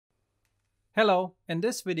Hello, in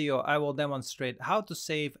this video I will demonstrate how to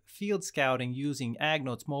save field scouting using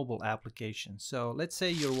AgNote's mobile application. So let's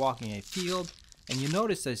say you're walking a field and you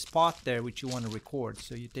notice a spot there which you want to record.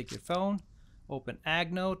 So you take your phone, open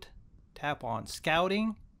AgNote, tap on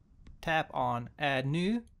Scouting, tap on Add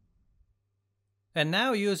New, and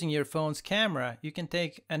now using your phone's camera you can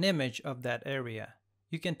take an image of that area.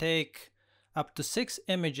 You can take up to 6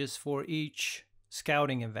 images for each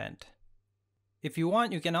scouting event. If you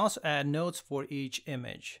want, you can also add notes for each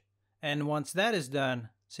image. And once that is done,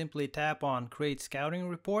 simply tap on Create Scouting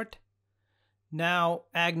Report. Now,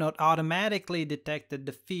 AgNote automatically detected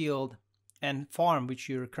the field and farm which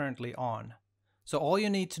you're currently on. So all you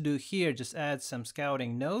need to do here, just add some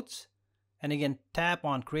scouting notes, and again, tap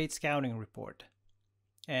on Create Scouting Report.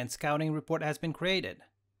 And Scouting Report has been created.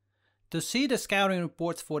 To see the scouting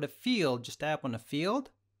reports for the field, just tap on the field.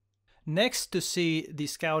 Next, to see the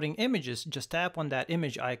scouting images, just tap on that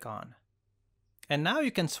image icon. And now you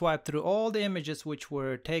can swipe through all the images which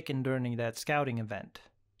were taken during that scouting event.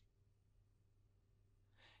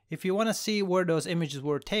 If you want to see where those images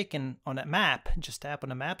were taken on a map, just tap on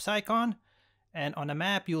the maps icon. And on the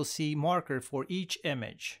map, you'll see marker for each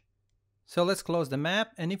image. So let's close the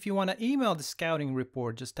map. And if you want to email the scouting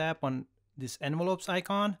report, just tap on this envelopes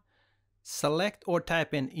icon. Select or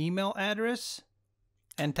type in email address.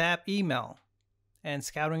 And tap email, and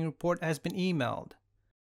scouting report has been emailed.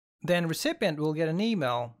 Then recipient will get an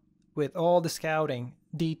email with all the scouting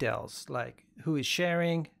details, like who is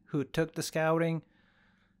sharing, who took the scouting.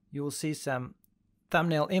 You will see some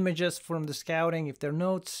thumbnail images from the scouting. If they're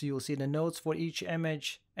notes, you will see the notes for each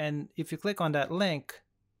image. And if you click on that link,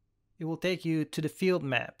 it will take you to the field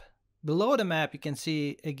map. Below the map, you can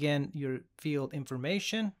see again your field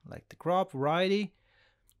information, like the crop, variety,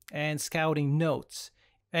 and scouting notes.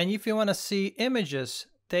 And if you want to see images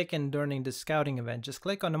taken during the scouting event, just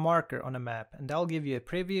click on the marker on the map and that'll give you a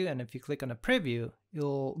preview. And if you click on a preview,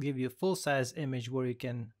 it'll give you a full-size image where you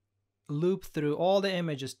can loop through all the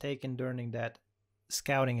images taken during that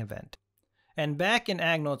scouting event. And back in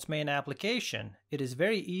AgNote's main application, it is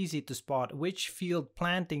very easy to spot which field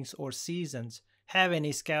plantings or seasons have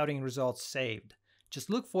any scouting results saved. Just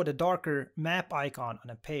look for the darker map icon on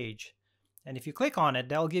a page. And if you click on it,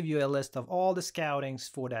 that'll give you a list of all the scoutings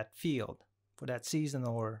for that field, for that season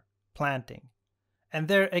or planting. And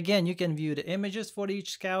there again, you can view the images for each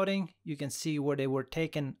scouting. You can see where they were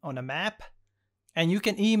taken on a map. And you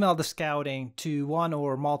can email the scouting to one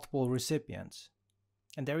or multiple recipients.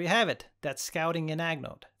 And there you have it. That's scouting in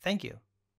AgNote. Thank you.